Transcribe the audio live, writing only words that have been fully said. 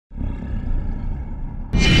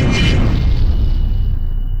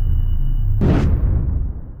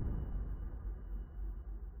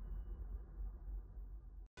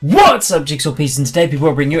What's up, Jigsaw Piece, and today people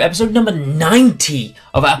will bring you episode number 90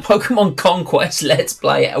 of our Pokemon Conquest Let's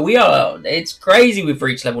Play. It's crazy we've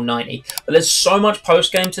reached level 90, but there's so much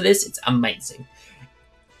post-game to this, it's amazing.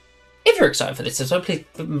 If you're excited for this episode, please,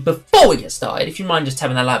 before we get started, if you mind just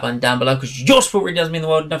tapping that like button down below, because your support really does mean the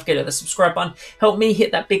world. Don't forget to hit the subscribe button. Help me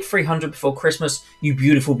hit that big 300 before Christmas, you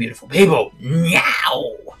beautiful, beautiful people.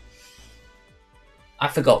 Now! I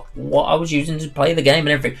forgot what I was using to play the game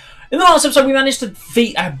and everything. In the last episode, we managed to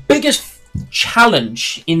defeat our biggest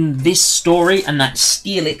challenge in this story, and that's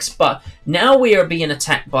Steelix. But now we are being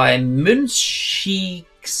attacked by Moonshiks,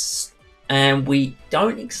 and we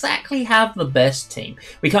don't exactly have the best team.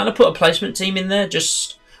 We kind of put a placement team in there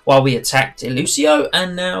just while we attacked Elusio,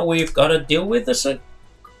 and now we've got to deal with this. Oh,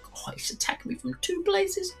 he's attacking me from two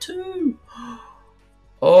places too.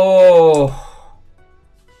 Oh.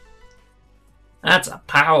 That's a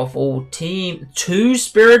powerful team. 2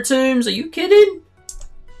 Spiritombs? Are you kidding?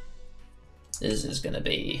 This is gonna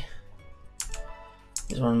be...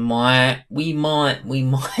 This one might... We might we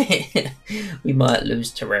might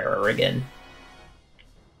lose Terrera again.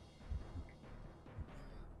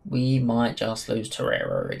 We might just lose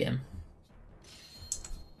Terrera again.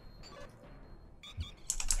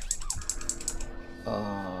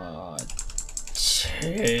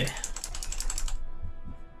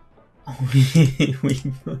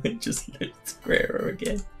 We might just lose Terrera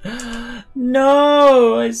again.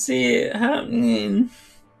 No, I see it happening.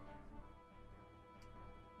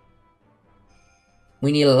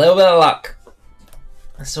 We need a little bit of luck.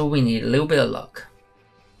 That's all we need, a little bit of luck.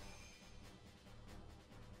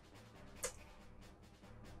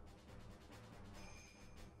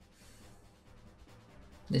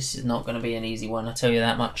 This is not going to be an easy one, I tell you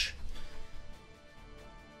that much.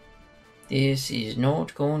 This is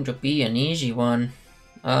not going to be an easy one.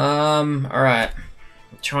 Alright.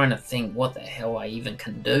 I'm trying to think what the hell I even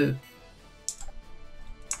can do.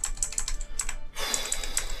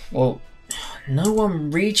 Well, no one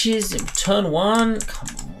reaches turn 1. Come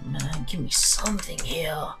on, man. Give me something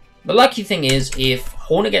here. The lucky thing is, if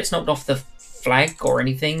Hornet gets knocked off the flag or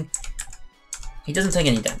anything, he doesn't take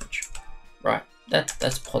any damage. Right.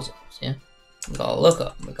 That's positives, yeah? We gotta look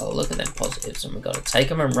at them positives, and we gotta take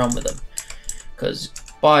them and run with them. Because,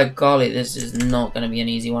 by golly, this is not going to be an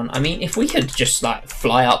easy one. I mean, if we could just, like,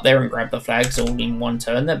 fly up there and grab the flags all in one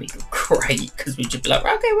turn, that'd be great. Because we'd just be like,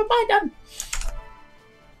 okay, we're bye, done.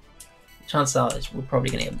 Chances are we're probably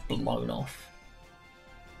going to get blown off.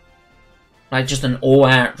 Like, just an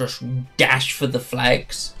all-out, just dash for the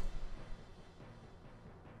flags.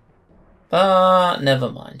 But, never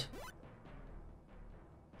mind.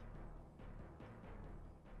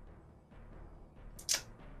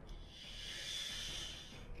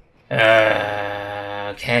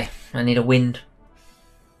 Okay, I need a wind.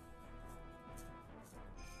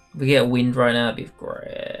 If we get a wind right now, it'd be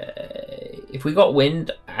great. If we got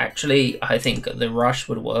wind, actually, I think the rush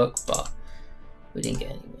would work, but we didn't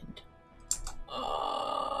get any wind.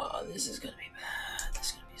 This is gonna be bad. This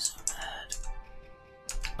is gonna be so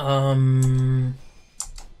bad. I'm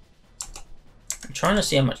trying to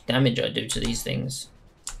see how much damage I do to these things.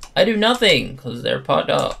 I do nothing, because they're part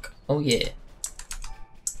dark. Oh yeah.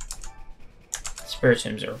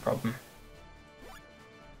 Spiritombs are a problem.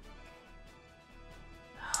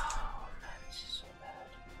 Oh man, this is so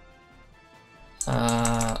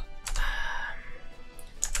bad.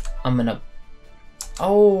 I'm gonna...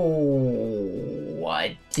 Oh,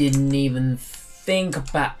 I didn't even think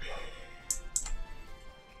about...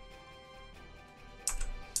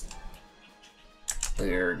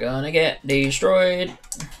 We're gonna get destroyed.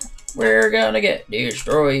 We're gonna get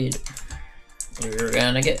destroyed. We're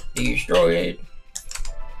gonna get destroyed.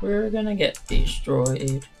 We're gonna get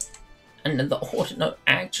destroyed. And the Autonote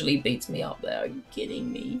actually beats me up there. Are you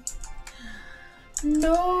kidding me?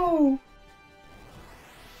 No!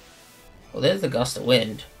 Well, there's the gust of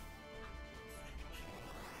wind.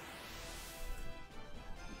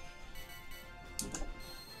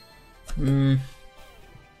 I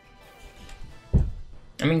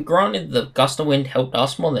mean, granted, the gust of wind helped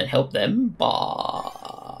us more than it helped them, but...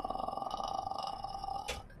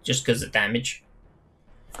 just because of damage.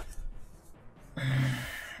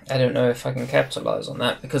 I don't know if I can capitalize on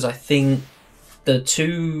that, because I think the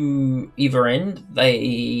two either end,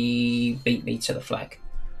 they beat me to the flag.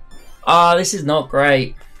 This is not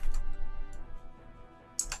great.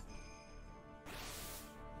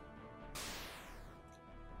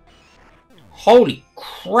 Holy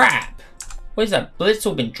crap! What is that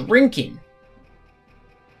Blitzel been drinking?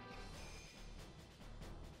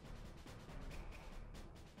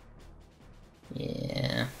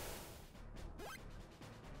 Yeah.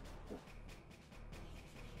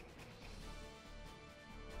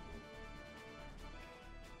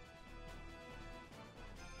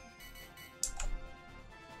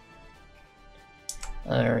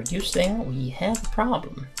 Houston, we have a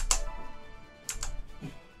problem.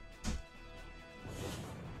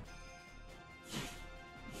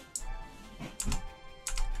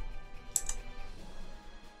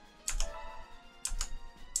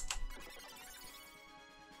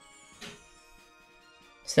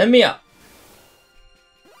 Send me up.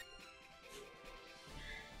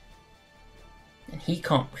 And he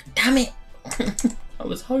can't. Damn it! I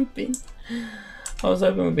was hoping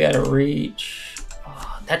we'd be able to reach.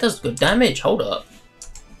 Oh, that does good damage. Hold up.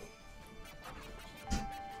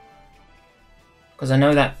 Because I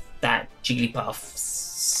know that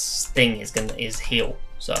Jigglypuff's thing is heal,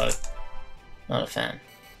 so not a fan.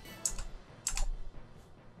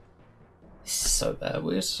 This is so bad.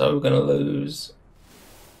 We're so gonna lose.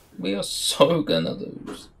 We are so gonna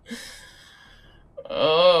lose.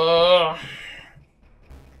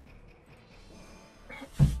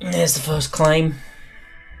 There's the first claim.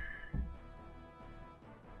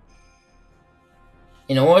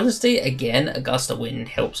 In all honesty, again, a gust of wind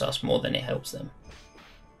helps us more than it helps them.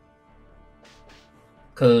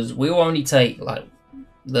 Because we will only take, like,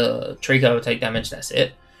 the Trico will take damage, that's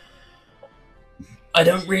it. I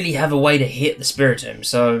don't really have a way to hit the Spiritomb,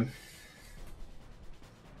 so...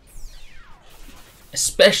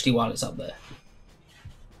 especially while it's up there.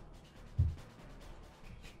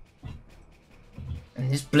 And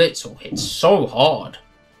this Blitz will hit so hard.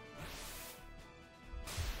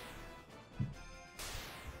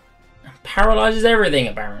 And paralyzes everything,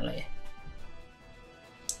 apparently.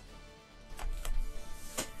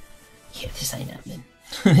 Yeah, this ain't happening.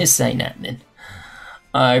 This ain't happening.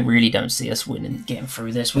 I really don't see us winning, getting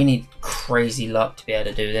through this. We need crazy luck to be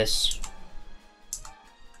able to do this.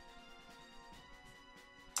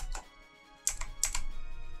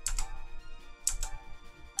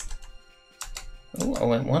 Oh, I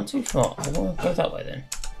went one too far. I won't go that way then.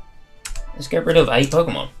 Let's get rid of a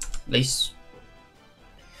Pokemon. At least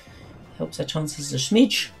helps our chances a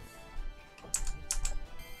smidge.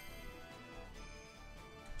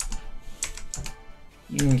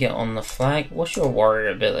 You can get on the flag. What's your warrior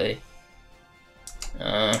ability?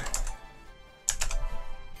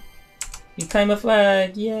 You claim a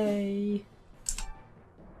flag, yay!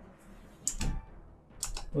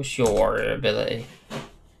 What's your warrior ability?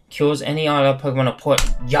 Cures any other Pokemon or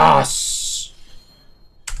poison. Yes!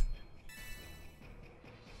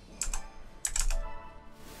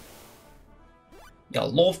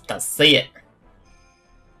 You'll love to see it.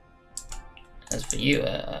 As for you,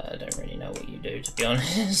 I don't really know what you do, to be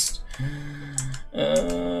honest.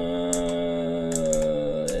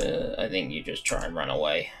 I think you just try and run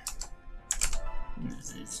away.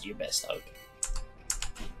 This is your best hope.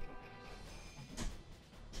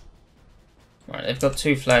 Right, they've got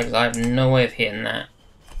two flags. I have no way of hitting that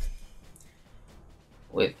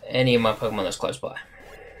with any of my Pokemon that's close by.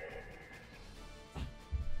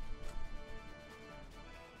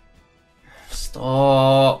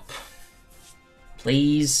 Stop.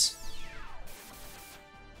 Please.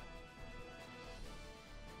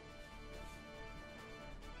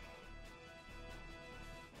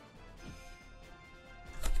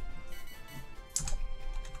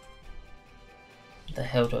 What the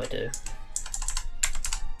hell do I do?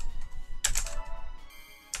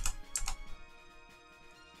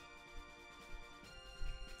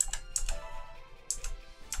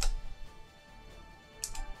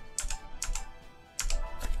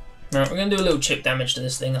 Right, we're going to do a little chip damage to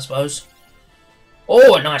this thing, I suppose.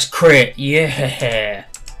 Oh, a nice crit! Yeah!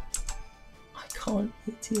 I can't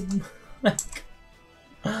hit him.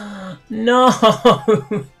 No!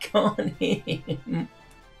 Can't hit him.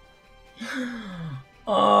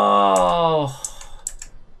 Oh!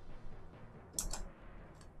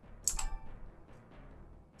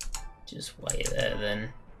 Just wait there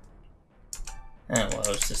then. I don't know what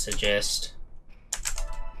else to suggest.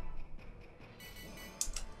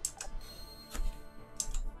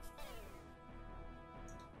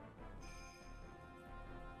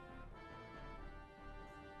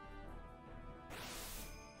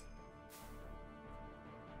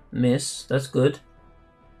 Miss, that's good.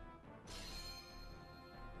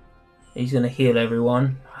 He's gonna heal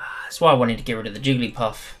everyone. That's why I wanted to get rid of the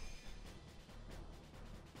Jigglypuff.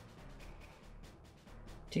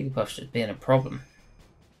 Jigglypuff's just being a problem.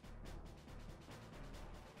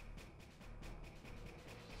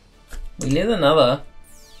 We live another,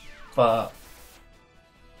 but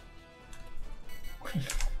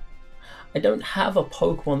I don't have a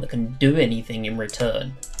Pokemon that can do anything in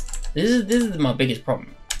return. This is my biggest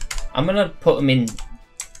problem. I'm gonna put them in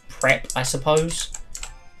prep, I suppose.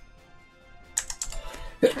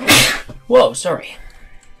 Whoa, sorry.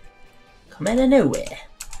 Come out of nowhere.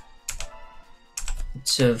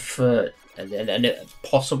 for a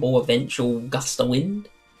possible eventual gust of wind.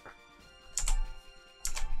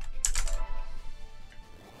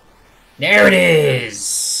 There it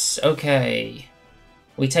is! Okay.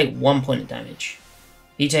 We take 1 point of damage.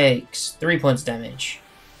 He takes 3 points of damage.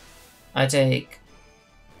 I take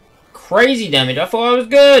crazy damage. I thought I was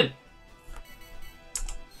good!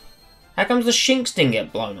 How comes the shinks didn't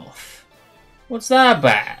get blown off? What's that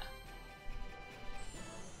about?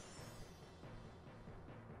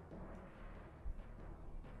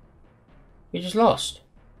 We just lost.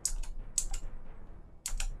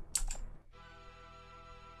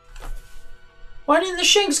 Why didn't the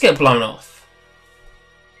shinks get blown off?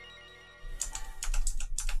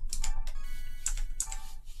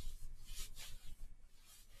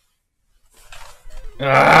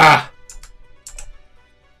 Ah!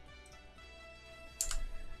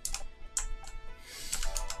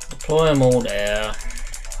 Deploy them all there.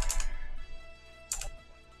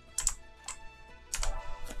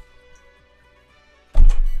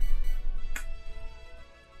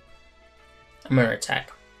 I'm gonna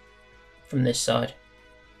attack from this side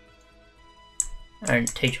and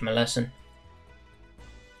teach him a lesson.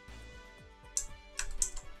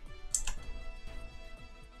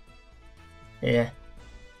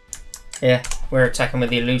 Yeah, we're attacking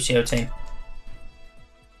with the Lucio team.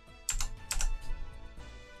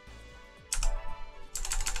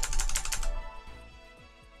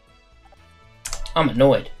 I'm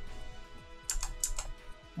annoyed.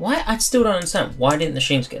 Why? I still don't understand. Why didn't the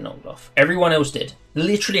Shinks get knocked off? Everyone else did.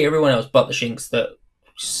 Literally everyone else but the Shinks that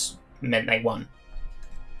meant they won.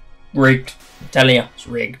 Rigged. I'm telling you, it's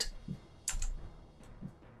rigged.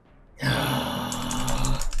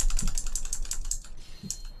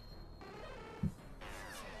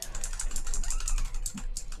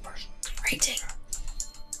 Frustrating.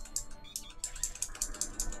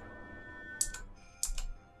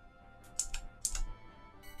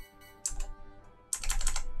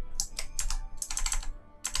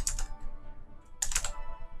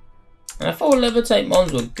 I thought levitate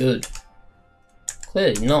mons were good.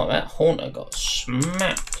 Clearly not. That Haunter got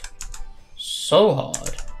smacked so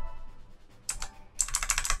hard.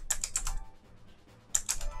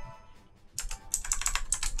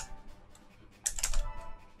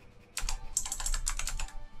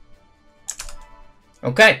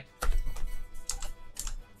 Okay.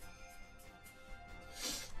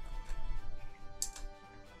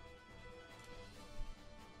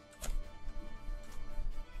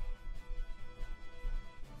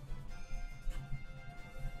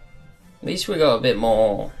 At least we got a bit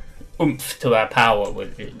more oomph to our power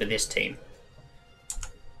with this team.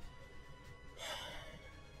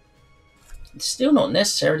 It's still not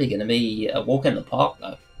necessarily going to be a walk in the park,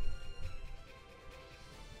 though.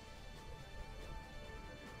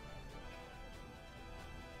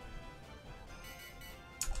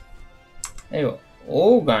 They were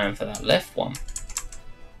all going for that left one.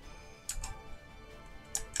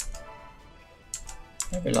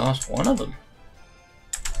 Every last one of them.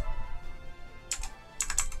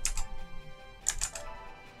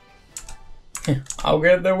 I'll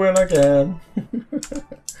get there when I can.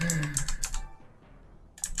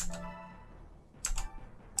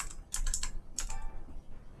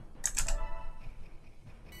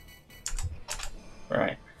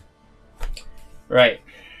 Right. Right.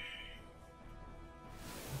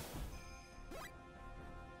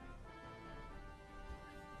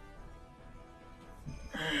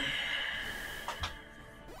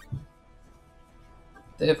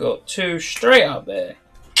 They've got two straight up there.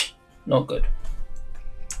 Not good.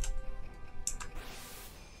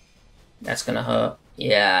 That's gonna hurt.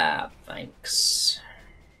 Yeah, thanks.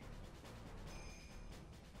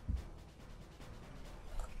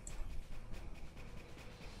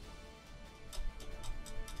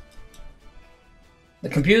 The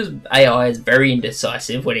computer's AI is very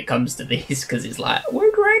indecisive when it comes to these because it's like,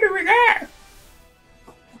 which way do we go?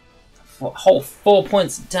 For a whole 4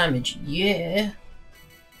 points of damage, yeah.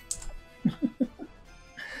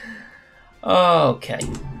 Okay.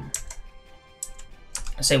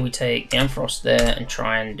 I say we take the Ampharos there and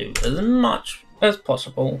try and do as much as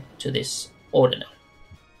possible to this Ordino.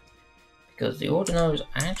 Because the Ordino is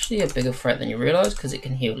actually a bigger threat than you realise because it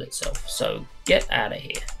can heal itself. So get out of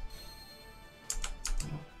here.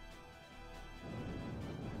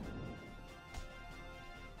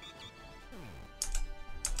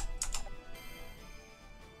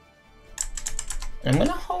 I'm going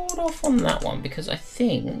to hold off on that one because I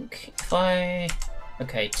think if I...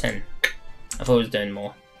 Okay, 10. I thought I was doing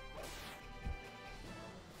more.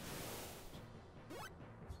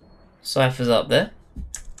 Cypher's up there.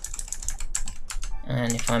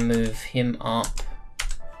 And if I move him up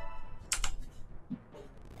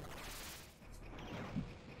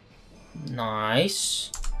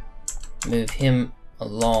Nice. Move him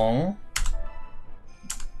along.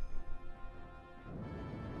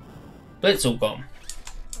 Blitz all gone.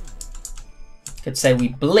 Could say we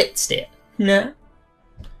blitzed it. Nah.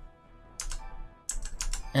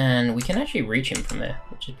 And we can actually reach him from there,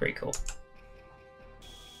 which is pretty cool.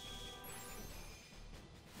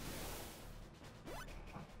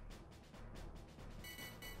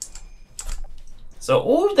 So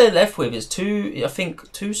all they're left with is the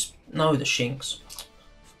Shinx. I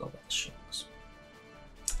forgot about the Shinx.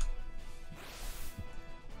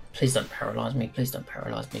 Please don't paralyze me, please don't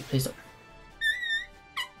paralyze me, please don't.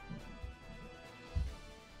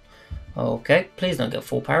 Okay, please don't get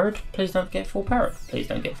full powered, please don't get full powered, please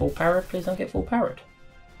don't get full powered, please don't get full powered.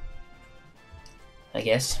 I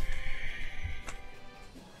guess.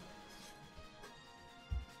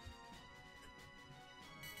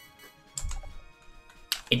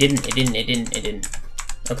 It didn't.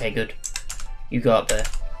 Okay, good. You go up there.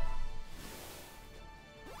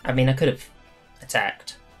 I mean, I could have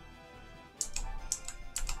attacked.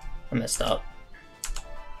 I messed up.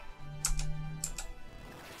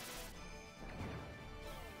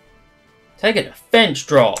 Take a defense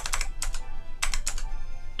drop.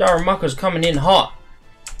 Darumaka's coming in hot.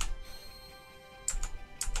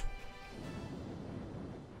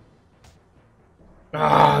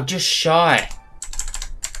 Ah, just shy.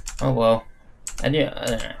 Oh well. I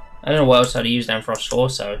don't know what else I'd use Frost for,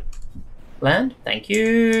 so. Land? Thank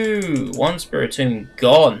you! One Spiritomb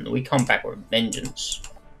gone. We come back with vengeance.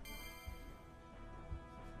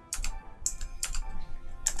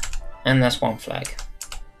 And that's one flag.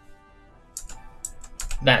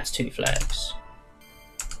 That's two flags.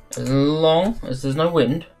 As long as there's no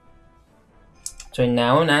wind between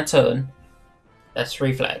now and our turn, that's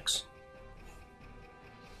three flags.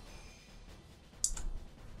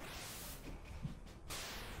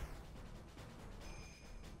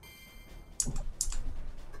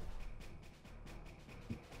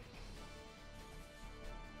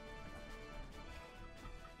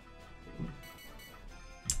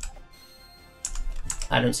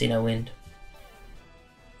 I don't see no wind.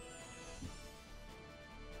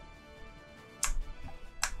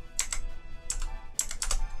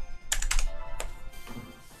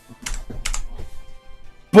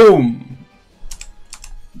 Boom!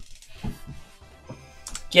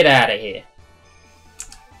 Get out of here.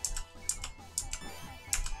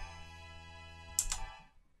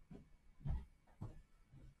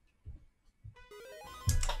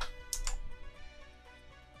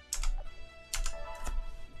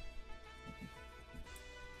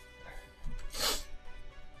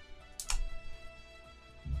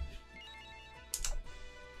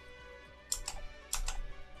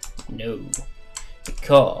 No.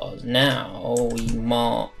 Because now we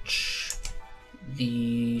march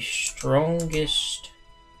the strongest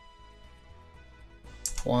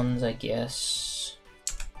ones, I guess.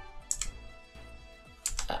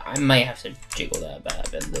 I may have to jiggle that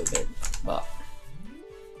about a little bit, but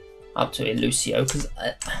up to it, Lucio, because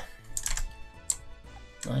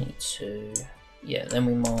 92. Yeah, then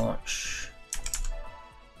we march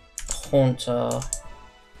Haunter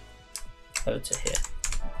over to here.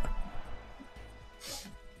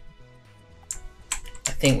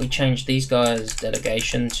 I think we changed these guys'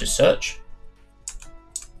 delegation to search.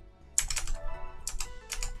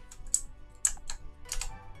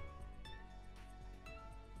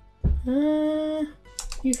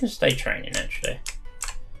 You can stay training actually,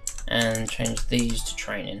 and change these to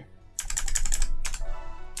training.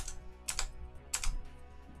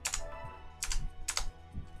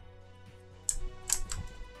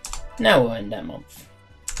 Now we'll end that month.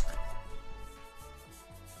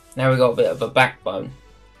 Now we got a bit of a backbone.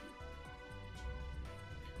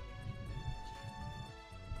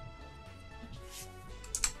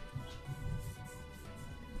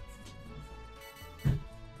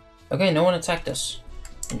 Okay, no one attacked us.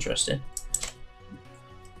 Interesting.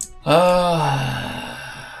 As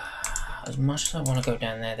much as I want to go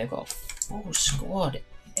down there, they've got a full squad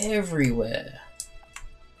everywhere.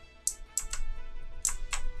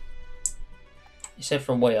 Except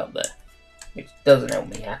from way up there, which doesn't help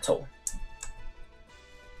me at all.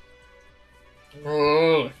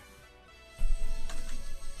 Ugh.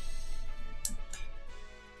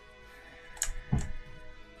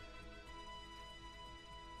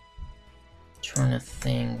 Trying to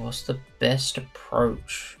think, what's the best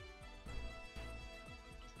approach?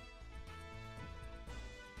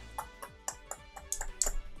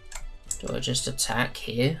 Do I just attack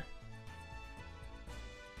here?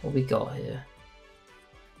 What we got here?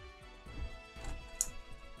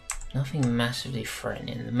 Nothing massively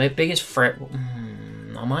threatening. The biggest threat...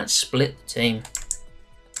 I might split the team.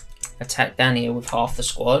 Attack down here with half the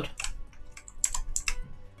squad.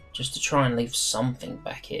 Just to try and leave something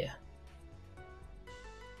back here.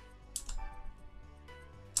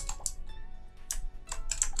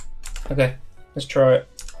 Okay, let's try it.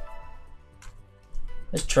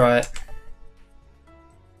 Let's try it.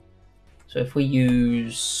 So if we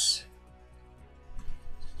use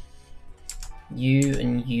you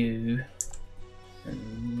and you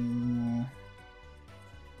and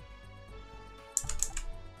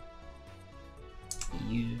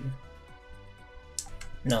you,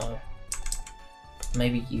 no,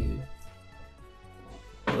 maybe you.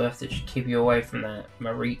 We'll have to just keep you away from that,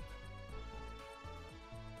 Marie.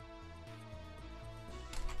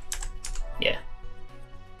 Yeah.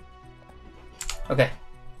 Okay.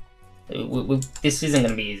 This isn't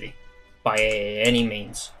going to be easy by any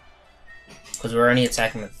means, because we're only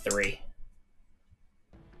attacking with 3.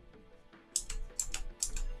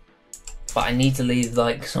 But I need to leave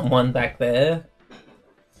like someone back there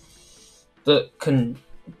that can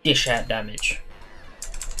dish out damage.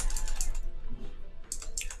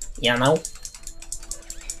 You know?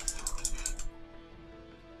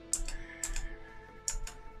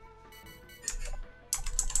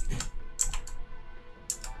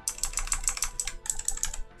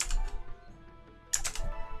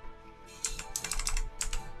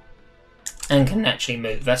 And can naturally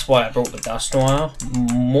move. That's why I brought the Dust Wire.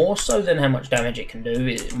 More so than how much damage it can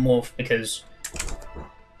do. More because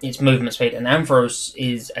its movement speed. And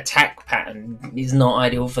Amphros' attack pattern is not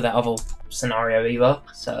ideal for that other scenario either.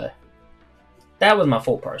 So that was my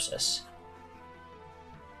thought process.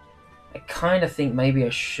 I kind of think maybe I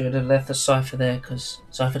should have left the Cypher there, because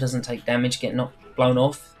Cypher doesn't take damage getting blown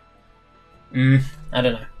off. I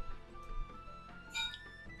don't know.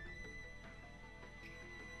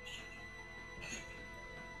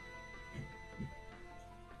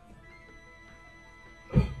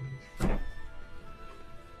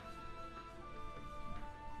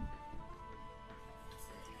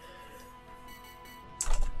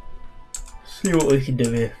 See what we can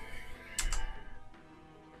do here.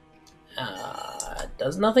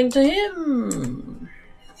 Does nothing to him.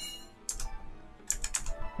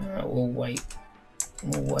 Alright, we'll wait.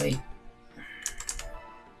 We'll wait.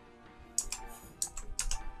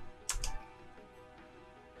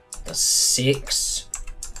 The 6?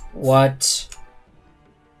 What?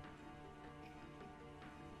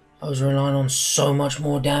 I was relying on so much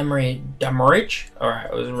more damage.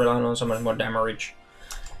 Alright, I was relying on so much more damage.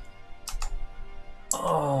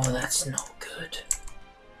 Oh, that's not good.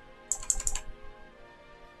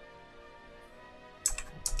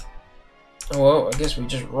 Oh, well, I guess we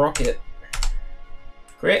just rock it.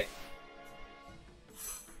 Great.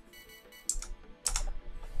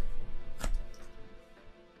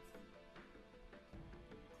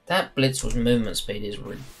 That Blitz with movement speed is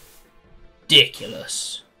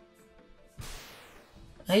ridiculous.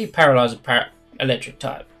 How you paralyze a electric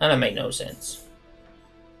type? That don't make no sense.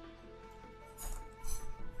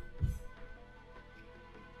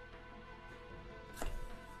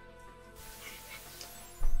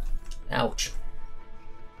 Ouch.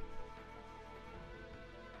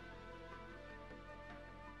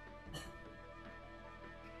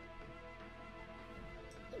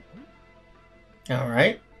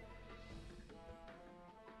 Alright.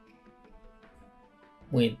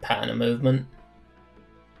 Weird pattern of movement.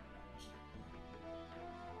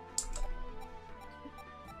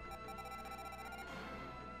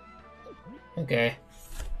 Okay.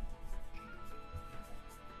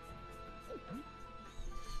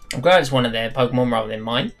 I'm glad it's one of their Pokemon rather than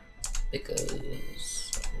mine, because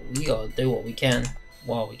we gotta do what we can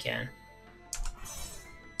while we can.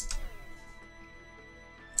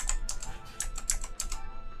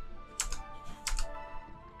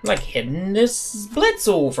 I'm like hitting this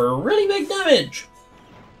Blitzel for really big damage.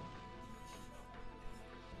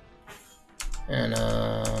 And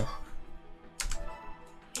oh,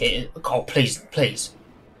 please, please.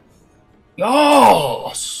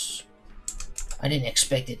 Yes! I didn't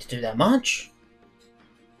expect it to do that much.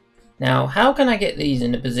 Now, how can I get these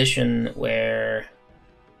in a position where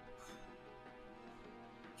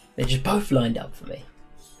they're just both lined up for me?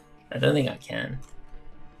 I don't think I can.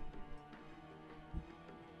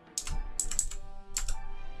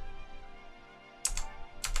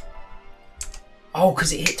 Oh,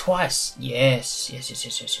 because it hit twice. Yes, yes, yes,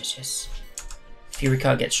 yes, yes, yes, yes. Fury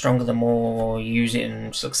card gets stronger the more you use it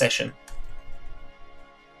in succession.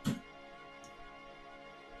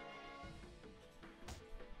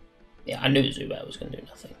 Yeah, I knew Zubat was going to do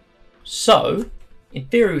nothing. So, in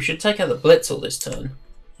theory, we should take out the Blitzel this turn.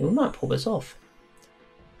 We might pull this off.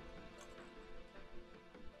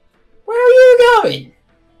 doing?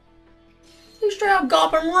 You straight up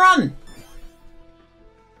got up and run.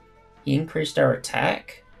 You increased our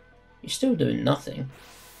attack. You're still doing nothing.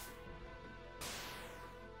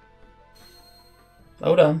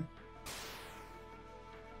 Hold on.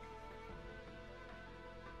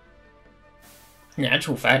 In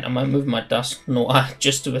actual fact, I might move my Dust Noir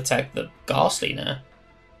just to attack the Ghastly now.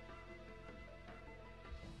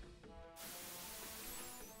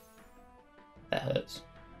 That hurts.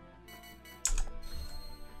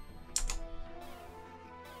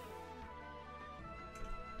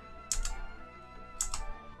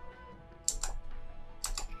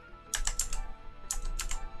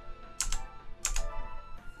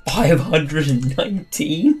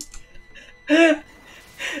 $519?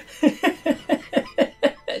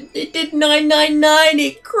 It did 999,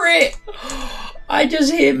 it crit! I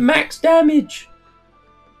just hit max damage!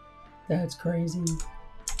 That's crazy.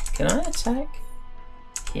 Can I attack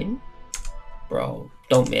him? Bro,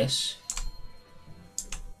 don't miss.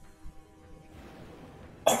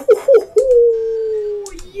 Oh,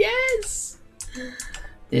 yes!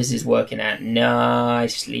 This is working out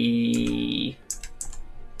nicely.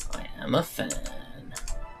 I am a fan.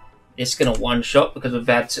 This is going to one-shot because we've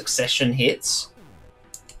had succession hits.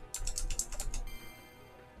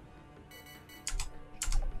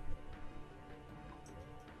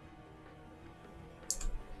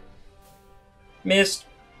 Missed.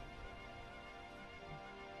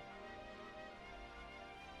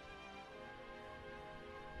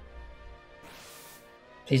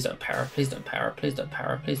 Please don't para, please don't para, please don't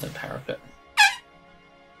para, please don't para.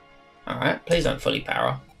 Alright, please don't fully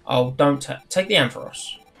para. Oh, don't take the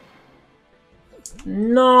Ampharos.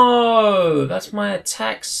 No! That's my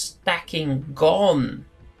attack stacking gone.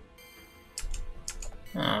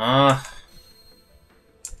 Ah.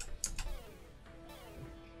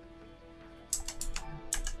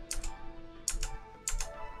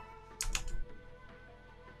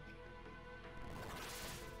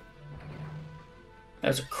 That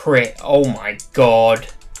was a crit. Oh my god.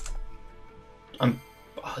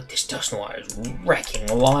 Oh, this Dust Noir is wrecking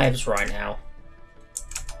lives right now.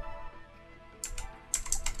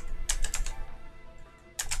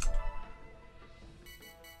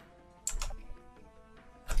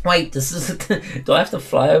 Wait, this is. Do I have to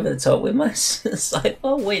fly over the top with my scythe?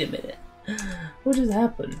 Oh, wait a minute. What just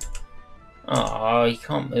happened? Oh, you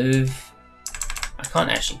can't move. I can't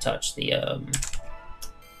actually touch the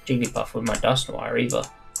Jigglypuff with my Dust Noir either.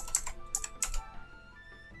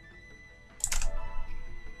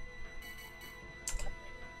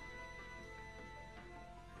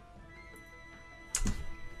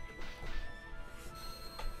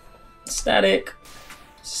 Static.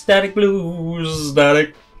 Static blues.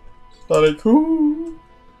 Static. Static. Ooh.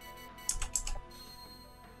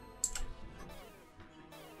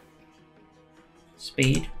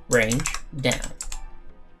 Speed, range, down.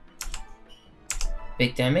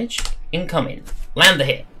 Big damage, incoming. Land the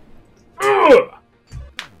hit. Ugh!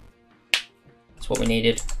 That's what we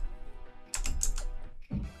needed.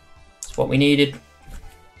 That's what we needed.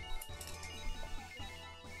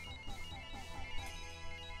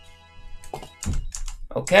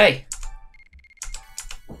 Okay.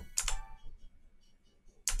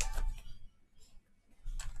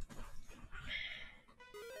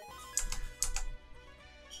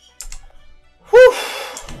 Whew.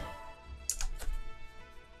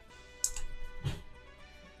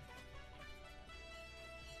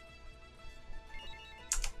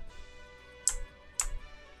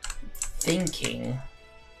 Thinking.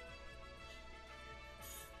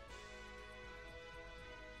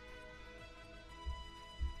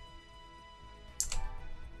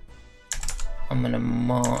 I'm gonna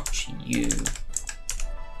march you to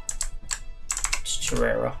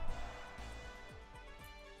Terrera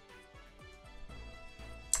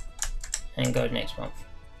and go next month.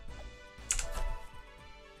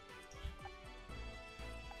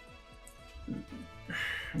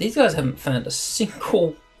 These guys haven't found a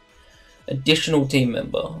single additional team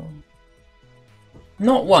member.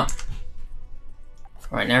 Not one.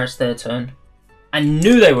 Right, now it's their turn. I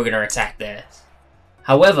knew they were going to attack theirs.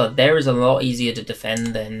 However, there is a lot easier to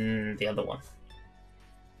defend than the other one.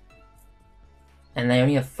 And they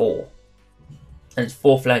only have 4. And it's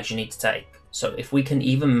 4 flags you need to take. So if we can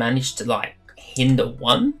even manage to, like, hinder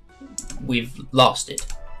one, we've lasted.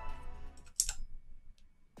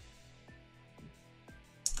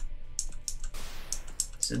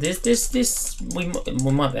 So we might be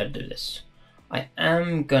able to do this. I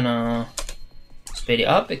am gonna speed it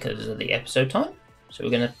up because of the episode time. So we're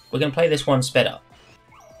gonna play this one sped up.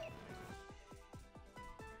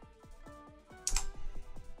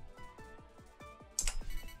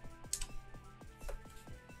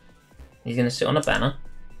 He's going to sit on a banner.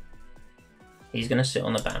 He's going to sit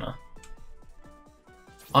on the banner.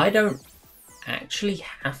 I don't actually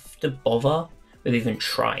have to bother with even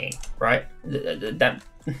trying, right? That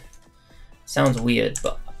sounds weird,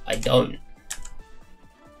 but I don't.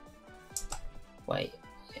 Wait.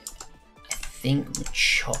 I think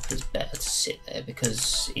Chop is better to sit there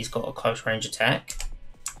because he's got a close range attack.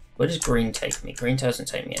 Where does green take me? Green doesn't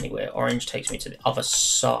take me anywhere. Orange takes me to the other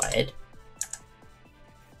side.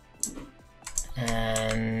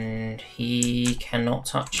 And he cannot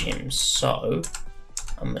touch him, so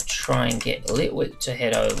I'm going to try and get Litwick to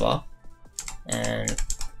head over and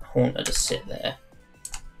Haunter to sit there.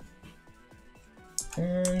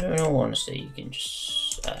 And in all honesty, you can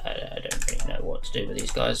just... I don't really know what to do with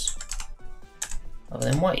these guys other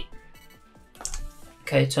than wait.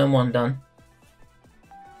 Okay, turn 1 done.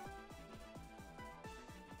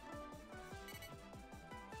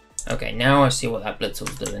 Okay, now I see what that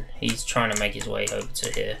Blitzel's doing. He's trying to make his way over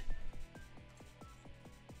to here.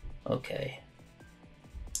 Okay.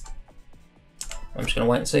 I'm just going to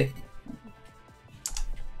wait and see.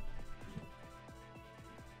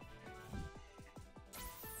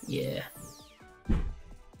 Yeah.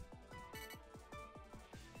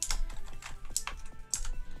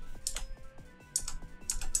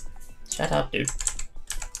 Shut up, dude.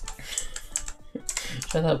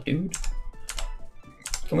 Shut up, dude.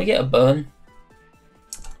 Can we get a burn?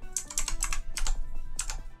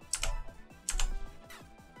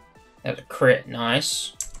 That's a crit,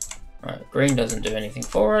 nice. Right, green doesn't do anything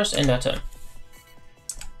for us, end our turn.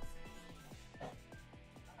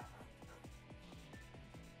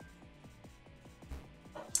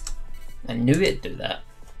 I knew it'd do that.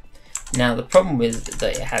 Now the problem with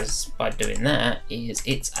that it has by doing that is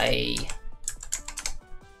it's a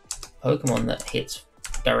Pokemon that hits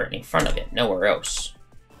directly in front of it, nowhere else.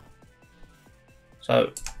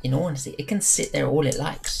 So, in all honesty, it can sit there all it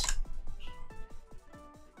likes.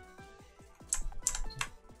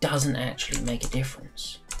 Doesn't actually make a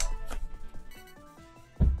difference.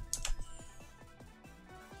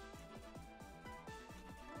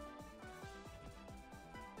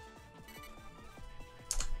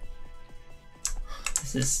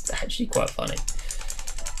 This is actually quite funny.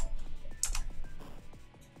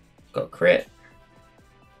 Got crit.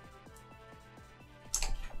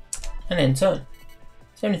 And then turn.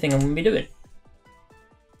 It's the only thing I'm going to be doing.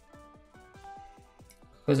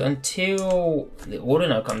 Because until the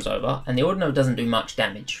Ordino comes over, and the Ordino doesn't do much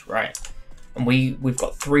damage, right? And we've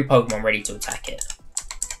got 3 Pokemon ready to attack it.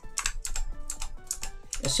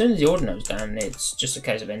 As soon as the Ordino's down, it's just a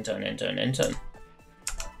case of end turn, end turn, end turn.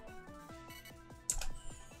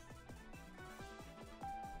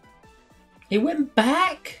 It went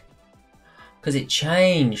back? Because it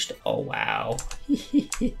changed. Oh, wow.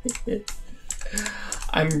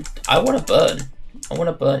 I want to burn. I want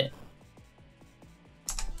to burn it.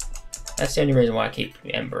 That's the only reason why I keep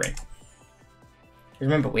Embering.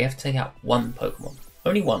 Remember, we have to take out 1 Pokemon.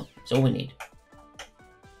 Only 1. That's all we need.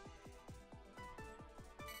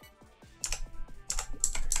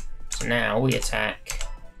 So now we attack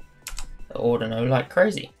the Ordino like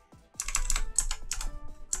crazy.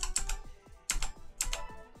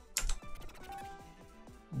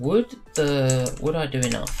 Would I do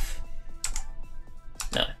enough?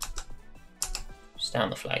 No. Just down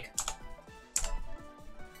the flag.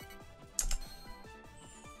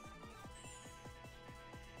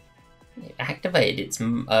 It activated its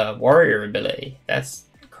warrior ability. That's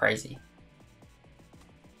crazy.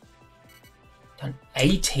 Done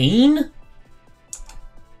 18?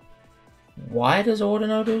 Why does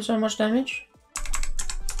Ordino do so much damage?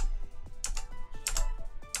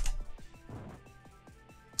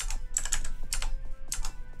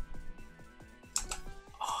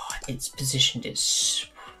 It's positioned its...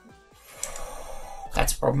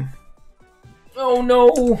 That's a problem. Oh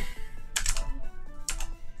no!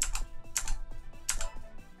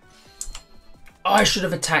 I should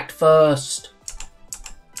have attacked first.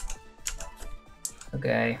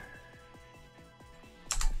 Okay.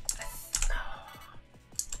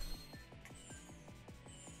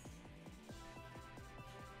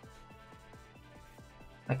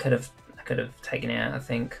 I could have taken it out, I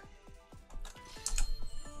think.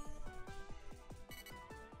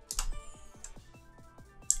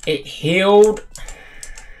 It healed.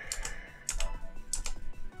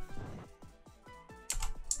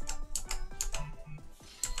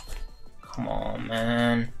 Come on,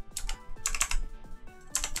 man.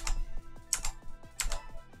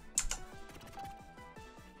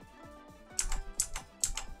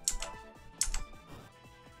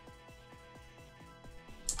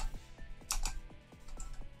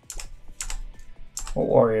 What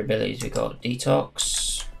warrior abilities we got?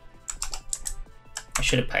 Detox. I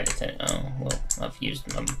should have paid attention. Oh, well, I've used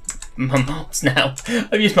my mods now.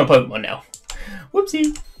 I've used my Pokemon now.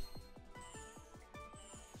 Whoopsie.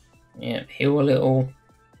 Yeah, heal a little,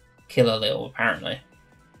 kill a little, apparently.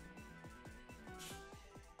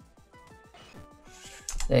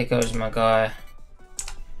 There goes my guy.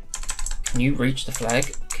 Can you reach the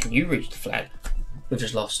flag? Can you reach the flag? We've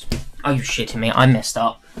just lost. Are you shitting me? I messed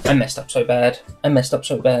up. I messed up so bad. I messed up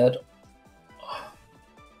so bad.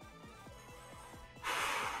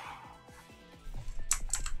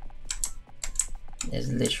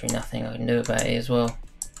 There's literally nothing I can do about it as well.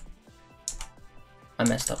 I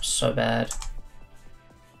messed up so bad.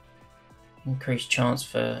 Increased chance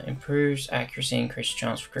for improves accuracy, increased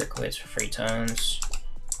chance for critical hits for 3 turns.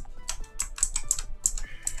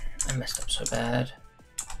 I messed up so bad.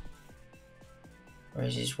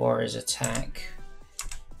 Where's his warrior's attack?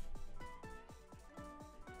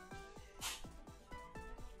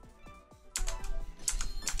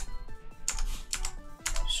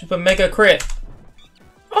 Super mega crit.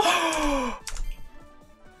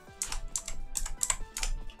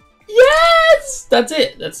 Yes! That's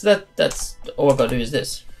it. That's all I gotta do is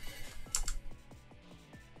this.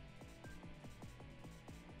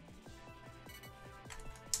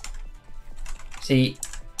 See,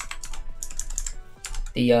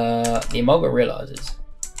 the Emolga realizes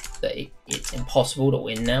that it's impossible to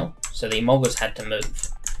win now, so the Emolga's had to move.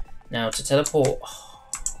 Now to teleport,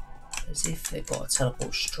 as if they've got to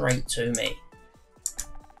teleport straight to me.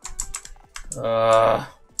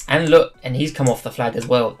 And look, and he's come off the flag as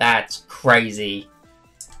well. That's crazy.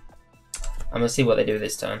 I'm gonna see what they do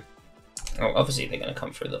this time. Oh, obviously they're gonna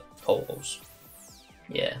come through the portals.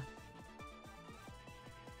 Yeah.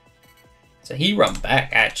 So he run back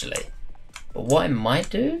actually. But what I might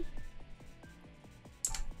do,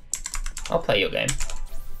 I'll play your game.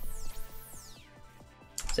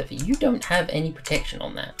 Except for you don't have any protection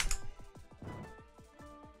on that.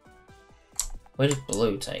 Where does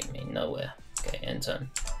blue take me? Nowhere. Okay, end turn.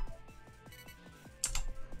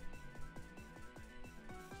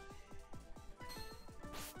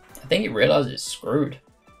 I think it realizes it's screwed.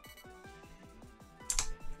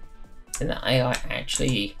 Then the AI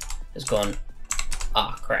actually has gone,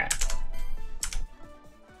 ah, crap.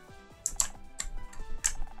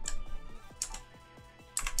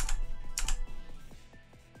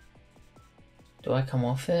 Do I come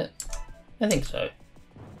off it? I think so.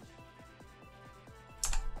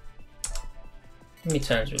 How many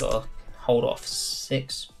turns we got to hold off?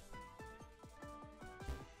 6.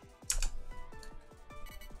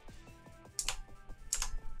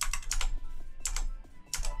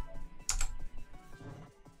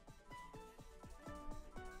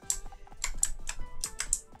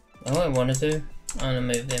 All I want to do, I'm going to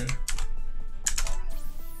move him.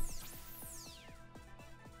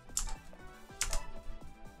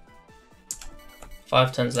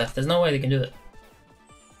 Five turns left. There's no way they can do it.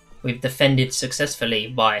 We've defended successfully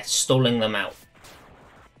by stalling them out.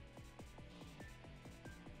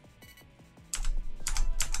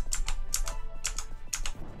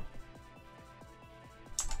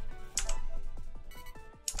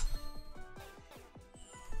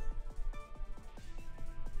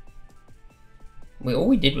 All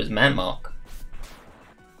we did was man mark,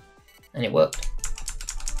 and it worked.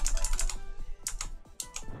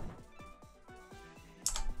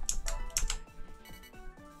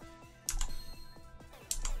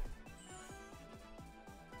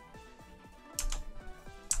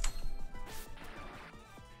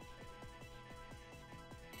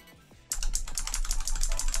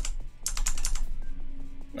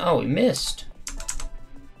 Oh, we missed.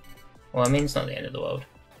 Well, I mean, it's not the end of the world.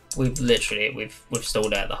 We've literally, we've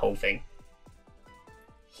stalled out the whole thing.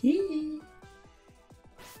 I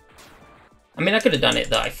mean, I could have done it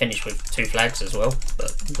that I finished with 2 flags as well,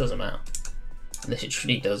 but it doesn't matter.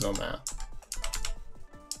 Literally does not matter.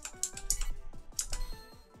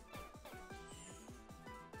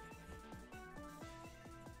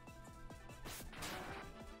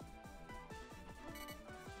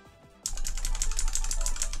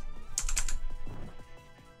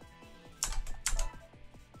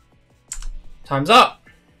 Time's up.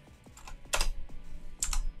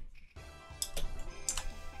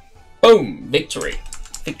 Boom! Victory.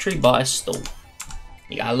 Victory by stall.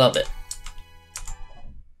 You gotta love it.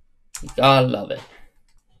 You gotta love it.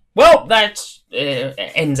 Well, that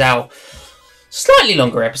ends our slightly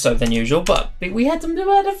longer episode than usual, but we had to do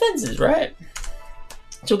our defenses, right?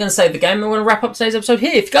 So we're going to save the game and we're going to wrap up today's episode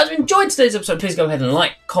here. If you guys have enjoyed today's episode, please go ahead and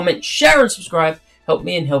like, comment, share, and subscribe. Help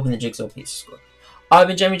me in helping the Jigsaw Piece squad. I've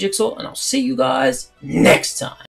been Jamie Jigsaw, and I'll see you guys next time.